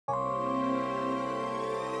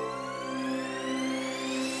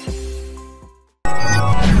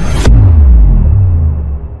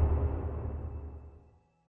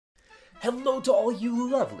to all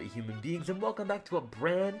you lovely human beings, and welcome back to a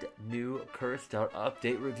brand new Cursed Out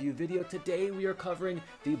update review video. Today we are covering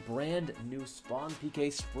the brand new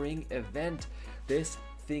SpawnPK spring event. This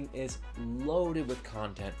thing is loaded with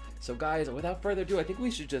content. So guys, without further ado, I think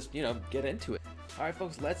we should just, get into it. Alright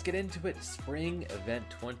folks, let's get into it. Spring event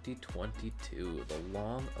 2022. The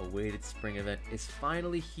long-awaited spring event is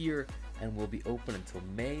finally here and will be open until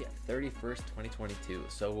May 31st, 2022.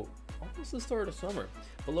 So almost the start of summer.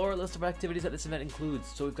 Below our list of activities that this event includes,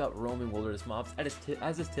 so we've got roaming wilderness mobs.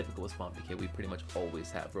 As is typical with SpawnPK, we pretty much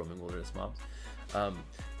always have roaming wilderness mobs.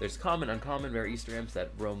 There's common, uncommon, rare Easter imps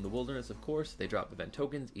that roam the wilderness, of course. They drop event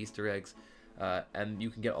tokens, Easter eggs, and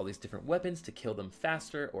you can get all these different weapons to kill them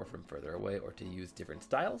faster or from further away or to use different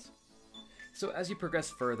styles. So as you progress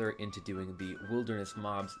further into doing the wilderness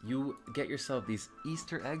mobs, you get yourself these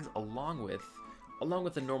Easter eggs along with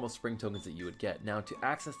the normal spring tokens that you would get. Now, to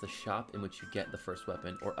access the shop in which you get the first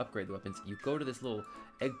weapon or upgrade the weapons, you go to this little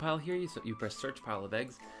egg pile here. So you press search pile of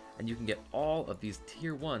eggs, and you can get all of these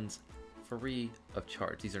tier 1s free of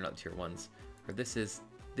charge. These are not tier 1s. Or this is,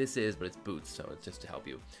 but it's boots, so it's just to help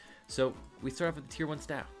you. So we start off with the tier 1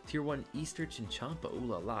 staff. Tier 1 Easter Chinchampa, ooh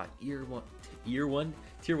la la, tier 1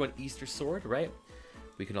 Easter sword, right?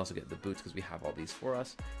 We can also get the boots because we have all these for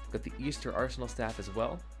us. We've got the Easter Arsenal staff as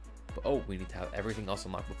well. But oh, we need to have everything else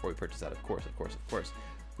unlocked before we purchase that, of course.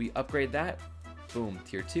 We upgrade that, boom,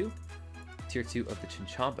 tier 2. Tier 2 of the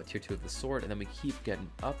Chinchampa, tier 2 of the sword, and then we keep getting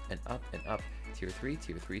up and up and up. Tier 3,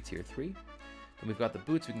 tier 3, tier 3. Then we've got the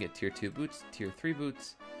boots, we can get tier 2 boots, tier 3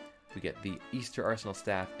 boots. We get the Easter Arsenal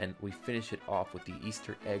staff, and we finish it off with the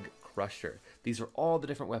Easter Egg Crusher. These are all the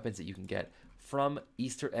different weapons that you can get from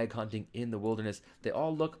Easter egg hunting in the wilderness. They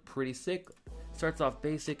all look pretty sick. Starts off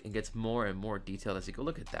basic and gets more and more detailed as you go.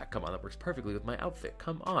 Look at that. Come on, that works perfectly with my outfit.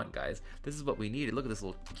 Come on, guys. This is what we needed. Look at this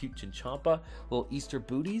little cute Chinchampa, little Easter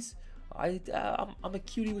booties. I'm a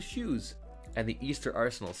cutie with shoes. And the Easter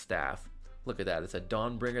Arsenal staff. Look at that. It's a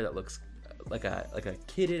Dawnbringer that looks like a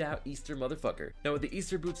kitted out Easter motherfucker. Now what the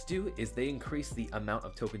Easter boots do is they increase the amount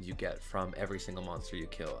of tokens you get from every single monster you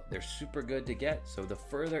kill. They're super good to get, so the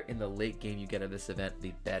further in the late game you get of this event,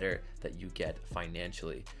 the better that you get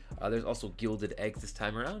financially. There's also gilded eggs this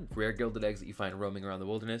time around, rare gilded eggs that you find roaming around the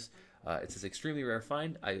wilderness. It's an extremely rare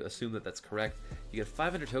find. I assume that that's correct. You get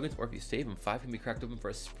 500 tokens, or if you save them, 5 can be cracked open for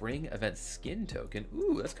a spring event skin token.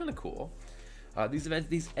 Ooh, that's kind of cool.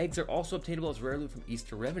 These eggs are also obtainable as rare loot from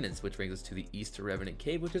Easter Revenants, which brings us to the Easter Revenant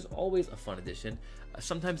Cave, which is always a fun addition.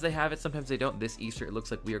 Sometimes they have it, sometimes they don't. This Easter, it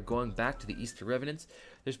looks like we are going back to the Easter Revenants.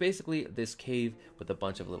 There's basically this cave with a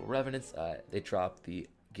bunch of little Revenants. They drop the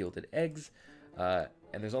gilded eggs, and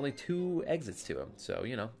there's only 2 exits to them. So,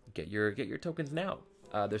 get your tokens now.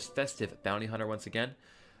 There's Festive Bounty Hunter once again,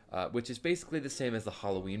 which is basically the same as the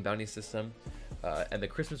Halloween bounty system, and the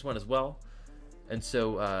Christmas one as well. And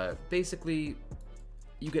so basically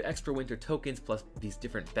you get extra winter tokens plus these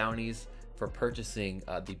different bounties for purchasing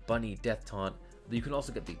the bunny death taunt. You can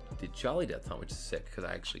also get the jolly death taunt, which is sick because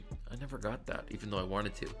I never got that even though I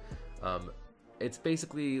wanted to. It's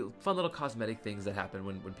basically fun little cosmetic things that happen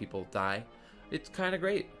when people die. It's kind of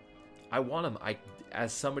great. I want them.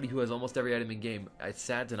 As somebody who has almost every item in game, it's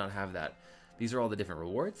sad to not have that. These are all the different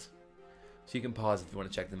rewards. So you can pause if you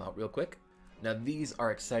want to check them out real quick. Now these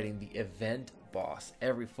are exciting. The event boss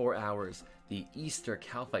every 4 hours, the Easter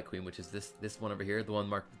Calphite Queen, which is this one over here, the one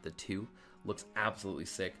marked with the 2, looks absolutely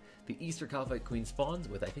sick. The Easter Calphite Queen spawns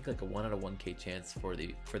with I think like a 1 out of 1k chance for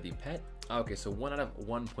the pet. Okay, so 1 out of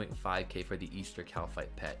 1.5k for the Easter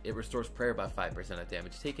Calphite pet. It restores prayer by 5% of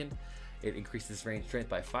damage taken. It increases range strength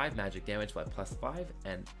by 5, magic damage by +5,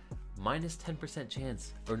 and minus 10%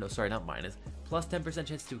 chance, or no, sorry, not minus, plus 10%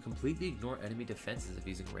 chance to completely ignore enemy defenses if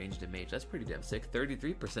using ranged and mage. That's pretty damn sick.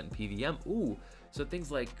 33% in PVM. Ooh, so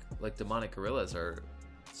things like demonic gorillas are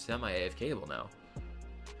semi-AFKable now.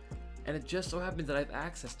 And it just so happens that I have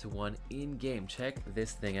access to one in game. Check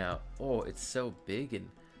this thing out. Oh, it's so big and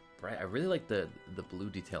bright. I really like the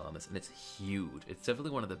blue detail on this, and it's huge. It's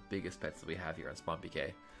definitely one of the biggest pets that we have here on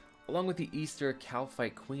SpawnPK. Along with the Easter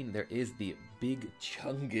Calphite Queen, there is the Big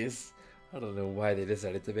Chungus. I don't know why they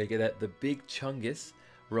decided to make it that. The Big Chungus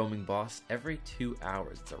roaming boss every 2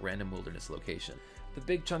 hours. It's a random wilderness location. The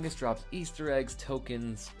Big Chungus drops Easter eggs,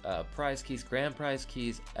 tokens, prize keys, grand prize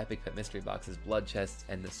keys, epic pet mystery boxes, blood chests,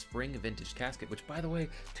 and the spring vintage casket, which, by the way,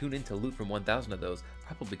 tune in to loot from 1,000 of those,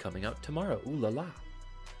 probably coming out tomorrow. Ooh la la.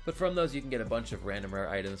 But from those, you can get a bunch of random rare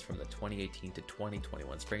items from the 2018 to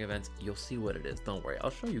 2021 spring events. You'll see what it is. Don't worry. I'll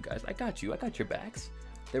show you guys. I got you. I got your backs.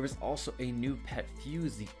 There is also a new pet,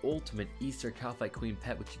 Fuse, the ultimate Easter Calphite Queen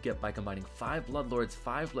pet, which you get by combining 5 Bloodlords,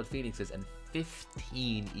 5 Blood Phoenixes, and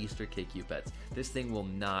 15 Easter KQ pets. This thing will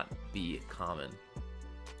not be common.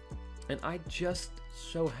 And I just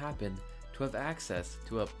so happen to have access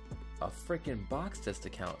to a freaking box test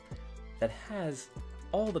account that has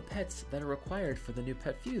all the pets that are required for the new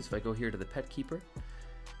pet fuse. If I go here to the pet keeper,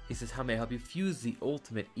 he says, how may I help you? Fuse the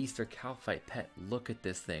ultimate Easter Calphite pet. Look at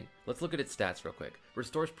this thing. Let's look at its stats real quick.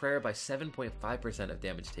 Restores prayer by 7.5% of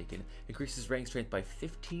damage taken. Increases rank strength by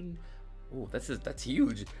 15. Oh, that's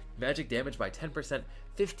huge. Magic damage by 10%.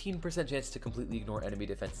 15% chance to completely ignore enemy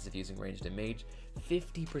defenses if using ranged and mage.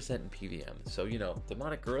 50% in PVM. So, you know,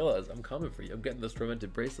 demonic gorillas, I'm coming for you. I'm getting those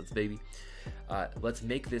tormented bracelets, baby. Let's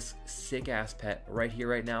make this sick-ass pet right here,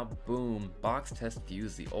 right now. Boom. Box test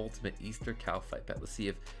fuse the ultimate Easter Calphite pet. Let's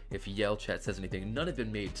see if Yell Chat says anything. None have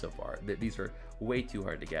been made so far. These are way too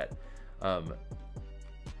hard to get.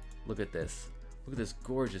 Look at this. Look at this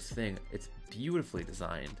gorgeous thing. It's beautifully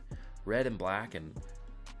designed. Red and black, and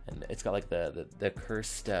it's got like the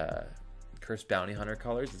cursed bounty hunter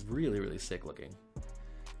colors. It's really sick looking.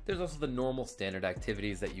 There's also the normal standard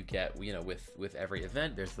activities that you get, you know, with every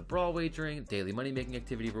event. There's the brawl wagering, daily money making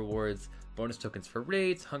activity rewards, bonus tokens for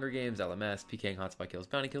raids, Hunger Games, LMS, PKing, hotspot kills,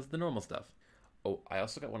 bounty kills, the normal stuff. Oh, I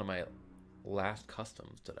also got one of my last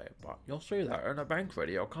customs that I bought. You'll see that in a bank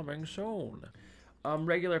video coming soon.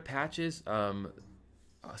 Regular patches, some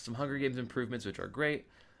Hunger Games improvements, which are great.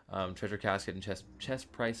 Treasure casket and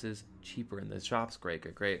chest prices cheaper in the shops. Great.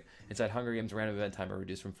 Inside Hunger Games, random event timer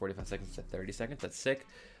reduced from 45 seconds to 30 seconds. That's sick.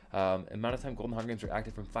 Amount of time Golden Hunger Games are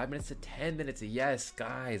active from 5 minutes to 10 minutes. Yes,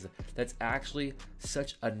 guys, that's actually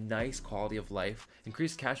such a nice quality of life.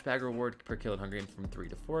 Increased cash bag reward per kill in Hunger Games from 3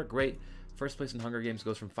 to 4. Great. First place in Hunger Games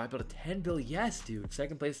goes from 5 bill to 10 bill. Yes, dude.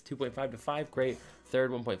 Second place 2.5 to 5. Great.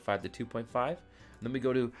 Third 1.5 to 2.5. And then we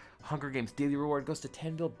go to Hunger Games daily reward goes to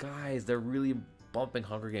 10 bill. Guys, they're really bumping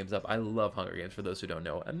Hunger Games up. I love Hunger Games, for those who don't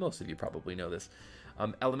know, and most of you probably know this.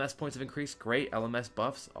 LMS points have increased. Great. LMS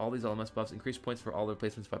buffs. All these LMS buffs. Increased points for all their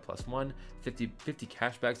placements by +1. 50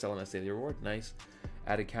 cashbacks to LMS daily reward. Nice.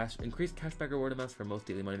 Added cash. Increased cashback reward amounts for most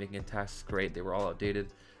daily money making tasks. Great. They were all outdated.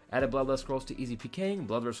 Added Bloodlust scrolls to easy PKing.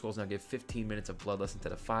 Bloodlust scrolls now give 15 minutes of Bloodlust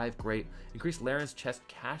instead of 5. Great. Increased Laren's chest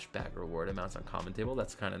cashback reward amounts on common table.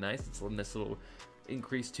 That's kind of nice. It's a nice little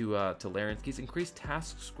increase to Laren's keys. Increased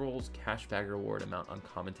task scrolls cashback reward amount on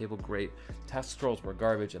common table. Great. Task scrolls were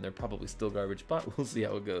garbage, and they're probably still garbage, but we'll see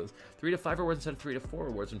how it goes. 3 to 5 rewards instead of 3 to 4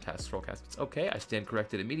 rewards from task scroll caskets. Okay, I stand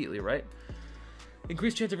corrected immediately, right?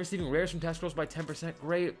 Increased chance of receiving rares from task scrolls by 10%.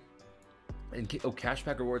 Great. And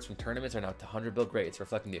cashback rewards from tournaments are now to 100 bill. Great. It's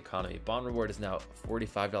reflecting the economy. Bond reward is now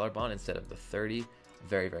 $45 bond instead of the 30.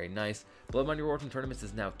 Very nice. Blood money reward from tournaments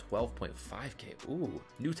is now 12.5k. Ooh,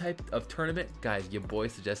 new type of tournament. Guys, your boy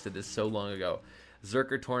suggested this so long ago.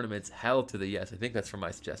 Zerker tournaments, hell to the yes. I think that's from my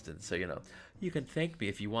suggestion. So, you know, you can thank me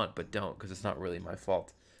if you want, but don't, because it's not really my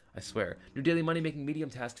fault. I swear. New daily money making medium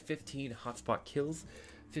task, 15 hotspot kills.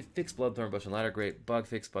 Fix Bloodthorn Bush and Ladder. Great. Bug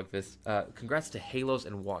fix. Congrats to Halos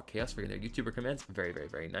and Walkchaos for getting their YouTuber commands.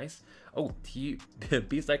 Very nice. Oh,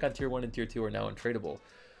 Beast Icon tier 1 and tier 2 are now untradeable.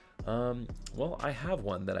 Well, I have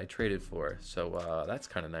one that I traded for, so that's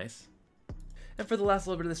kind of nice. And for the last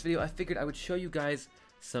little bit of this video, I figured I would show you guys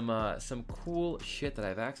some cool shit that I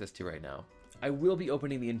have access to right now. I will be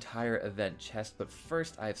opening the entire event chest, but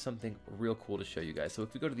first I have something real cool to show you guys. So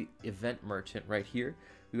if we go to the event merchant right here,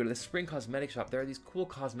 we go to the spring cosmetic shop. There are these cool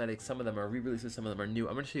cosmetics. Some of them are re-releases, some of them are new.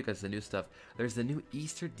 I'm going to show you guys the new stuff. There's the new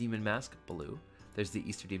Easter Demon Mask blue. There's the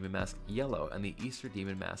Easter Demon Mask yellow and the Easter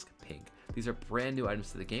Demon Mask pink. These are brand new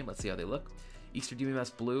items to the game. Let's see how they look. Easter Demon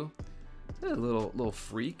Mask blue, a little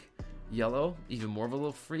freak. Yellow, even more of a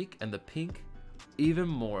little freak. And the pink, even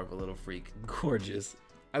more of a little freak. Gorgeous.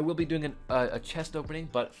 I will be doing a chest opening,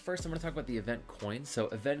 but first I'm going to talk about the event coins. So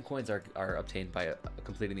event coins are obtained by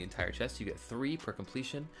completing the entire chest. You get 3 per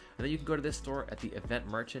completion, and then you can go to this store at the event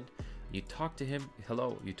merchant. You talk to him.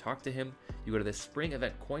 Hello. You talk to him. You go to the spring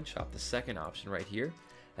event coin shop, the second option right here,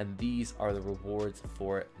 and these are the rewards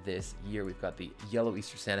for this year. We've got the yellow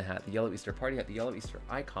Easter Santa hat, the yellow Easter party hat, the yellow Easter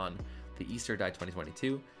icon, the Easter die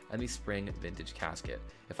 2022, and the spring vintage casket.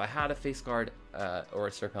 If I had a face guard or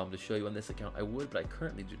a circle helm to show you on this account, I would, but I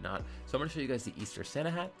currently do not. So I'm going to show you guys the Easter Santa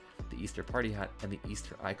hat, the Easter party hat, and the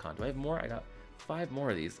Easter icon. Do I have more? I got 5 more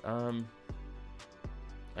of these.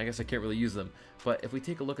 I guess I can't really use them, but if we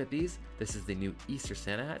take a look at these, this is the new Easter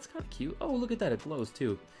Santa hat. It's kind of cute. Oh, look at that, it glows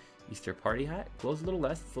too. Easter party hat glows a little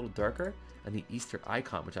less, it's a little darker, and the Easter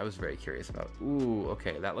icon, which I was very curious about. Ooh,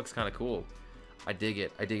 okay, that looks kind of cool. I dig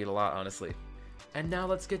it a lot, honestly. And now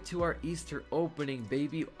let's get to our Easter opening,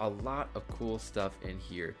 baby. A lot of cool stuff in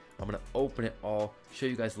here. I'm gonna open it all, show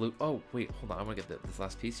you guys the loot. Oh wait, hold on, I want to get this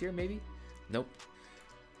last piece here, maybe. Nope.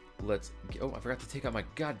 Oh, I forgot to take out my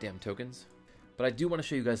goddamn tokens. But I do want to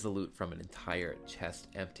show you guys the loot from an entire chest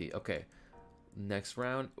empty. Okay, next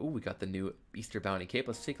round. Oh, we got the new Easter Bounty Cape.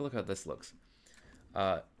 Let's take a look at how this looks.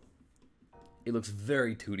 It looks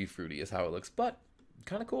very tutti fruity is how it looks, but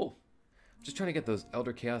kind of cool. Just trying to get those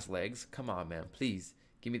Elder Chaos legs. Come on, man, please.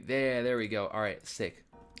 Give me, there we go. All right, sick.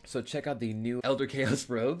 So check out the new Elder Chaos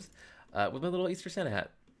robes with my little Easter Santa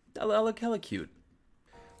hat. That look hella cute.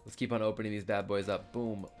 Let's keep on opening these bad boys up.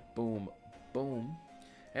 Boom, boom, boom.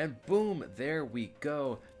 And boom, there we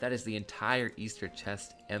go. That is the entire Easter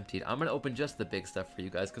chest emptied. I'm gonna open just the big stuff for you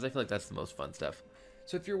guys because I feel like that's the most fun stuff.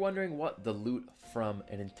 So if you're wondering what the loot from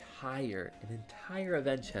an entire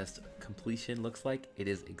event chest completion looks like, it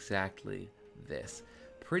is exactly this.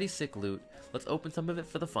 Pretty sick loot. Let's open some of it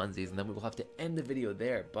for the funsies and then we will have to end the video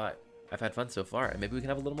there, but I've had fun so far and maybe we can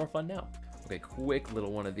have a little more fun now. Okay, quick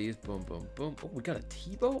little one of these. Boom, boom, boom. Oh, we got a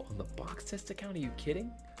T-bow on the box test account. Are you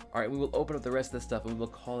kidding? All right, we will open up the rest of this stuff and we will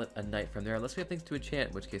call it a night from there, unless we have things to enchant,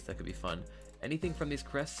 in which case that could be fun. Anything from these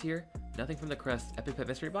crests here? Nothing from the crest. Epic Pet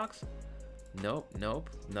Mystery Box? Nope, nope.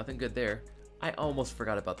 Nothing good there. I almost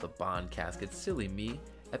forgot about the Bond Casket. Silly me.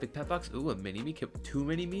 Epic Pet Box? Ooh, a mini-me. 2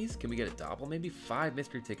 mini-me's? Can we get a double? Maybe 5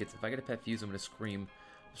 mystery tickets. If I get a pet fuse, I'm going to scream.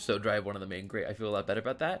 So drive one of the main. Great. I feel a lot better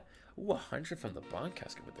about that. Ooh, 100 from the Bond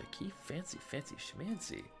Casket with the key. Fancy, fancy,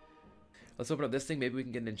 schmancy. Let's open up this thing. Maybe we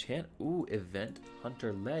can get an enchant. Ooh, Event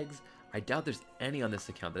Hunter legs. I doubt there's any on this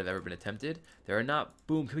account that have ever been attempted. There are not.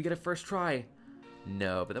 Boom. Can we get a first try?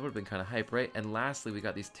 No, but that would have been kind of hype, right? And lastly, we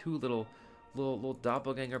got these 2 little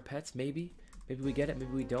doppelganger pets. Maybe we get it.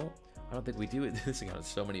 Maybe we don't. I don't think we do. This account has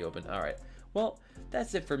so many open. All right. Well,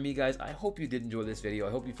 that's it for me, guys. I hope you did enjoy this video.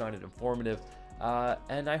 I hope you found it informative.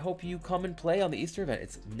 And I hope you come and play on the Easter event.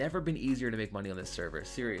 It's never been easier to make money on this server.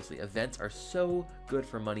 Seriously, events are so good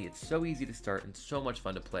for money. It's so easy to start and so much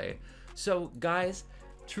fun to play. So, guys,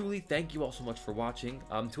 truly thank you all so much for watching.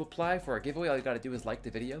 To apply for our giveaway, all you gotta do is like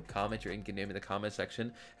the video, comment your in-game name in the comment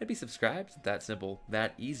section, and be subscribed. That simple,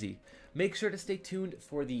 that easy. Make sure to stay tuned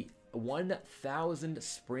for the 1000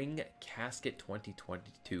 Spring Casket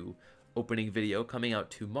 2022 opening video coming out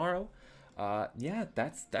tomorrow. Yeah,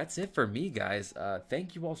 that's it for me, guys.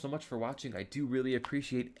 Thank you all so much for watching. I do really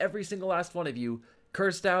appreciate every single last one of you.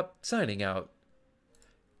 Cursed out, signing out.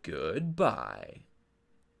 Goodbye.